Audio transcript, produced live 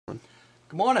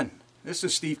Good morning, this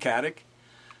is Steve Caddick,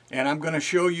 and I'm going to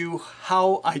show you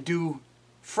how I do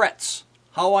frets,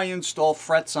 how I install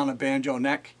frets on a banjo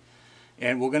neck,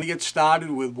 and we're going to get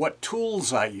started with what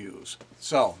tools I use.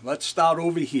 So let's start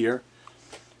over here.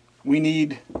 We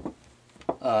need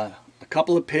a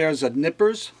couple of pairs of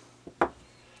nippers,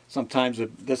 sometimes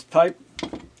of this type.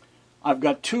 I've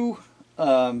got two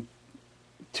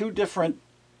different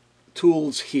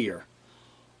tools here.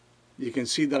 You can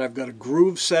see that I've got a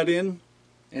groove set in,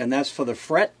 and that's for the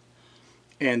fret,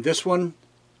 and this one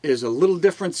is a little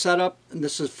different setup, and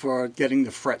this is for getting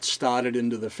the fret started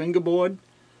into the fingerboard.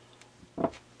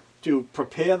 To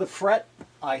prepare the fret,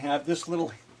 I have this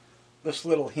little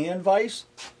hand vise,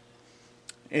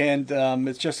 and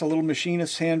it's just a little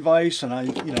machinist hand vise, and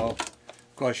of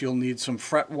course you'll need some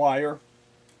fret wire,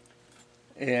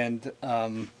 and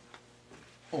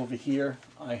over here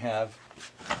I have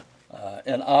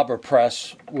an arbor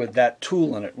press with that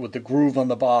tool in it, with the groove on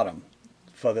the bottom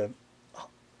for the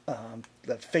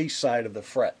face side of the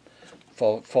fret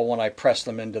for when I press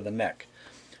them into the neck.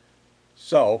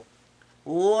 So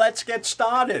let's get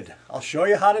started. I'll show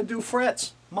you how to do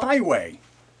frets my way.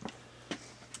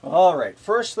 Alright,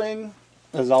 first thing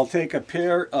is I'll take a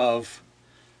pair of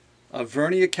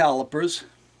vernier calipers,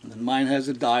 and mine has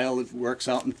a dial that works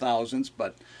out in thousandths,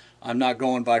 but I'm not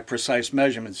going by precise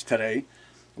measurements today.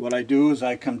 What I do is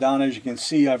I come down, as you can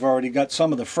see, I've already got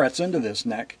some of the frets into this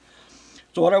neck.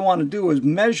 So what I want to do is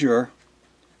measure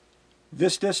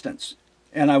this distance,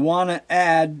 and I want to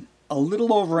add a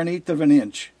little over 1/8 of an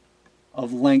inch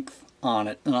of length on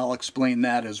it, and I'll explain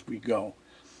that as we go.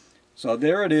 So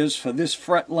there it is for this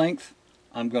fret length.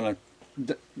 I'm going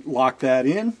to lock that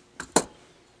in,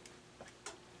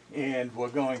 and we're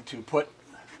going to put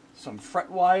some fret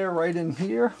wire right in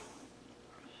here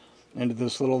into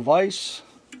this little vise.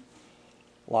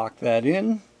 Lock that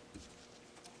in,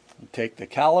 and take the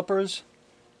calipers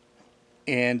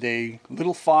and a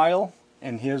little file,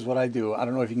 and here's what I do. I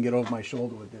don't know if you can get over my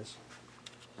shoulder with this.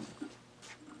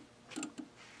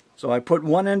 So I put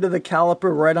one end of the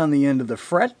caliper right on the end of the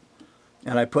fret,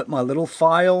 and I put my little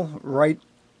file right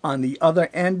on the other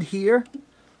end here.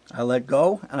 I let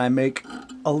go, and I make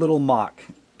a little mark.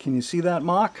 Can you see that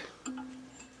mark?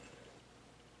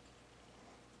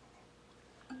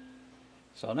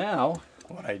 So now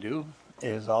what I do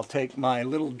is I'll take my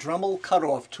little Dremel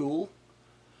cutoff tool.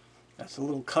 That's a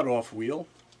little cutoff wheel.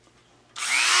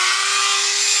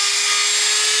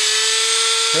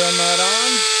 Turn that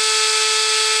on.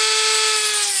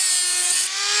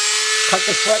 Cut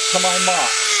the fret to my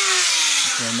mark.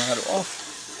 Turn that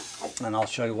off. And I'll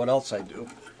show you what else I do.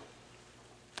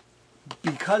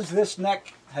 Because this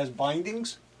neck has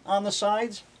bindings on the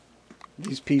sides,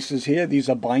 these pieces here, these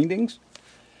are bindings,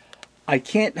 I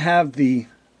can't have the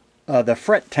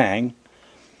fret tang.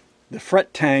 The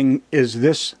fret tang is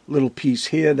this little piece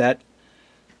here that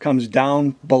comes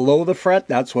down below the fret.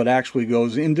 That's what actually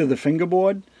goes into the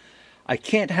fingerboard. I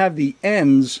can't have the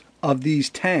ends of these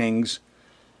tangs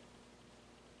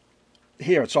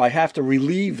here, so I have to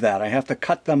relieve that. I have to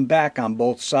cut them back on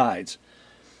both sides.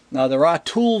 Now there are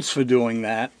tools for doing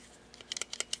that,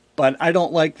 but I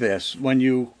don't like this. When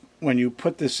you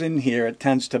put this in here, it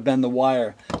tends to bend the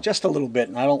wire just a little bit,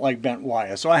 and I don't like bent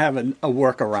wire, so I have a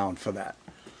workaround for that.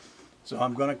 So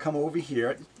I'm going to come over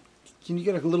here. Can you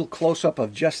get a little close-up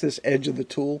of just this edge of the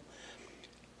tool?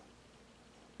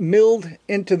 Milled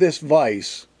into this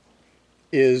vise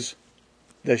is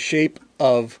the shape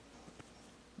of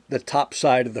the top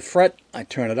side of the fret. I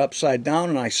turn it upside down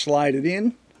and I slide it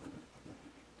in.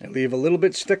 I leave a little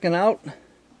bit sticking out.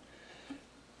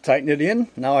 Tighten it in.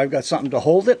 Now I've got something to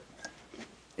hold it.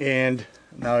 And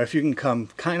now if you can come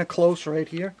kind of close right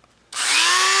here,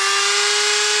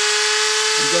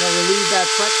 I'm going to relieve that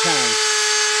fret tang.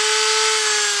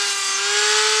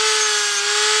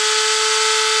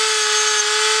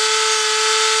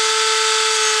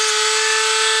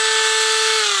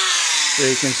 So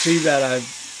you can see that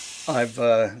I've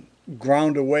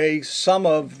ground away some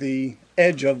of the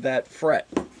edge of that fret.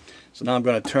 So now I'm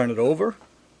going to turn it over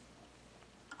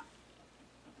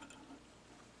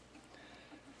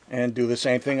and do the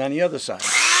same thing on the other side.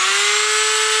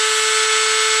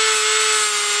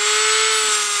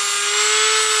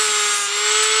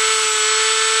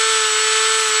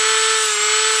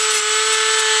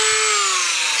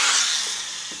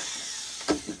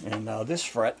 And now this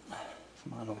fret,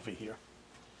 come on over here.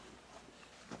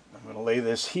 I'm going to lay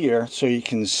this here so you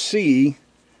can see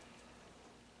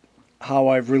how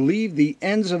I've relieved the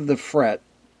ends of the fret,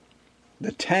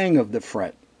 the tang of the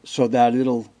fret, so that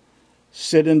it'll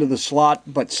sit into the slot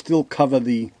but still cover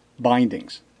the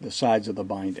bindings, the sides of the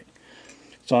binding.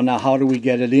 So now how do we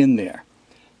get it in there?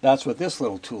 That's what this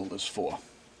little tool is for.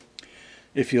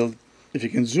 If you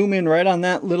can zoom in right on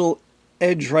that little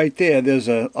edge right there, there's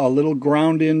a little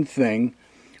ground in thing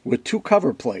with 2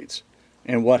 cover plates.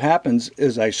 And what happens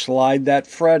is I slide that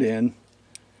fret in,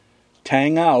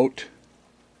 tang out,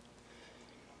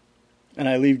 and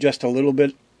I leave just a little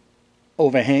bit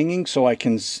overhanging so I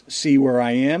can see where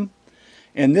I am.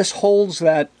 And this holds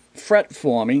that fret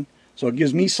for me, so it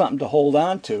gives me something to hold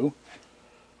on to.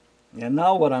 And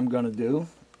now what I'm going to do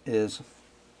is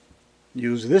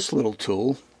use this little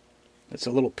tool. It's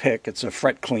a little pick. It's a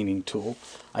fret cleaning tool.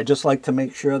 I just like to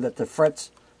make sure that the fret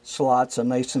slots are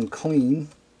nice and clean.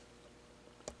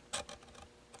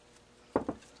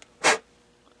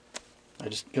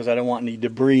 Because I don't want any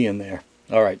debris in there.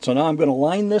 Alright, so now I'm going to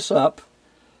line this up.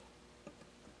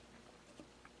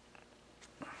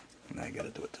 Now I got to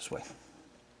do it this way.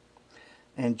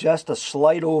 And just a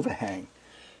slight overhang.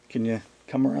 Can you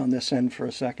come around this end for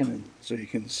a second and so you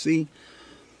can see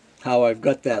how I've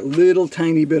got that little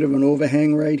tiny bit of an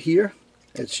overhang right here?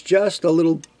 It's just a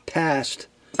little past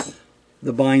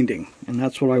the binding, and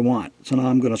that's what I want. So now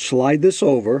I'm going to slide this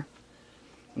over.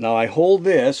 Now I hold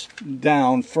this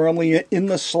down firmly in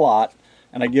the slot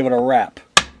and I give it a wrap.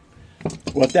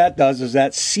 What that does is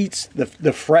that seats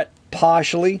the fret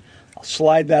partially. I'll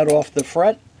slide that off the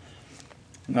fret.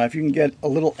 Now if you can get a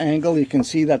little angle, you can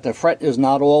see that the fret is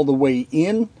not all the way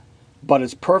in, but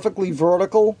it's perfectly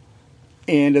vertical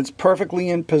and it's perfectly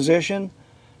in position.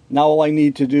 Now all I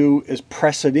need to do is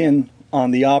press it in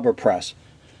on the arbor press.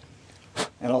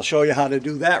 And I'll show you how to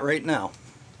do that right now.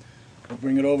 We'll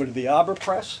bring it over to the arbor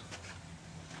press.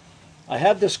 I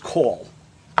have this caul.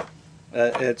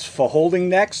 It's for holding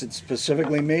necks. It's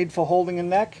specifically made for holding a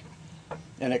neck.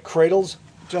 And it cradles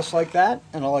just like that.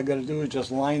 And all I got to do is just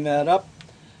line that up.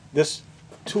 This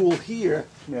tool here,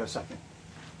 give me a second,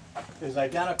 is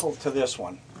identical to this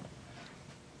one.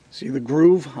 See the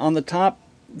groove on the top?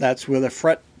 That's where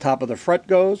the top of the fret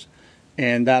goes.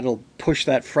 And that'll push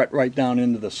that fret right down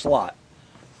into the slot.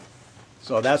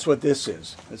 So that's what this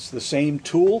is. It's the same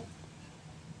tool.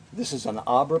 This is an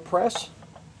arbor press.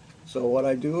 So what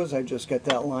I do is I just get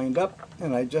that lined up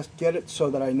and I just get it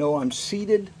so that I know I'm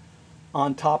seated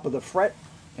on top of the fret.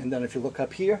 And then if you look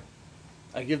up here,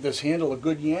 I give this handle a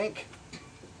good yank.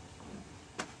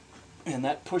 And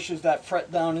that pushes that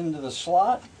fret down into the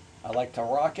slot. I like to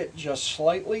rock it just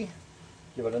slightly.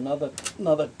 Give it another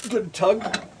good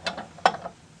tug.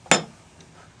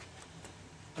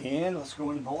 And let's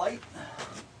go into the light.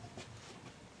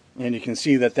 And you can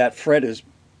see that that fret is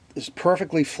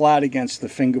perfectly flat against the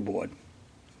fingerboard.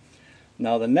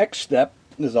 Now the next step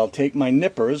is I'll take my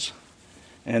nippers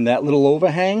and that little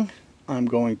overhang, I'm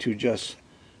going to just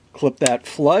clip that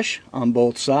flush on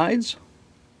both sides.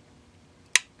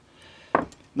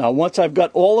 Now once I've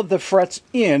got all of the frets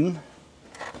in,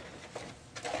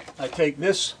 I take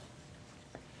this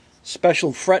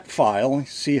special fret file.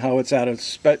 See how it's at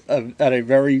a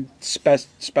very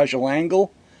special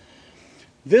angle.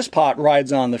 This part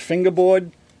rides on the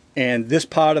fingerboard, and this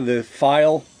part of the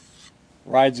file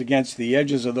rides against the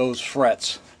edges of those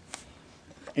frets.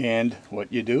 And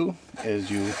what you do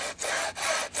is you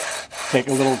take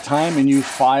a little time and you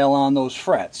file on those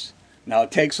frets. Now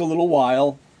it takes a little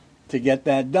while to get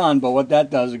that done, but what that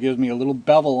does, it gives me a little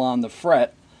bevel on the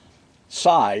fret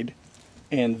side,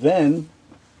 and then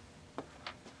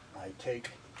I take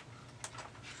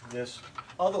this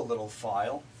other little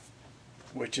file,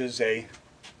 which is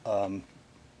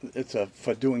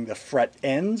for doing the fret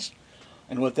ends,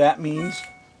 and what that means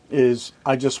is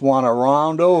I just want to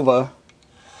round over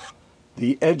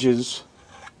the edges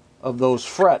of those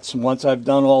frets, and once I've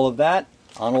done all of that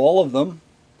on all of them,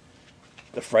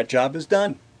 the fret job is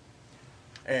done.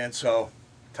 And so,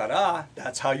 ta-da,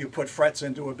 that's how you put frets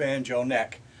into a banjo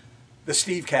neck, the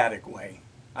Steve Caddick way.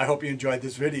 I hope you enjoyed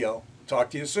this video.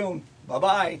 Talk to you soon.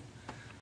 Bye-bye.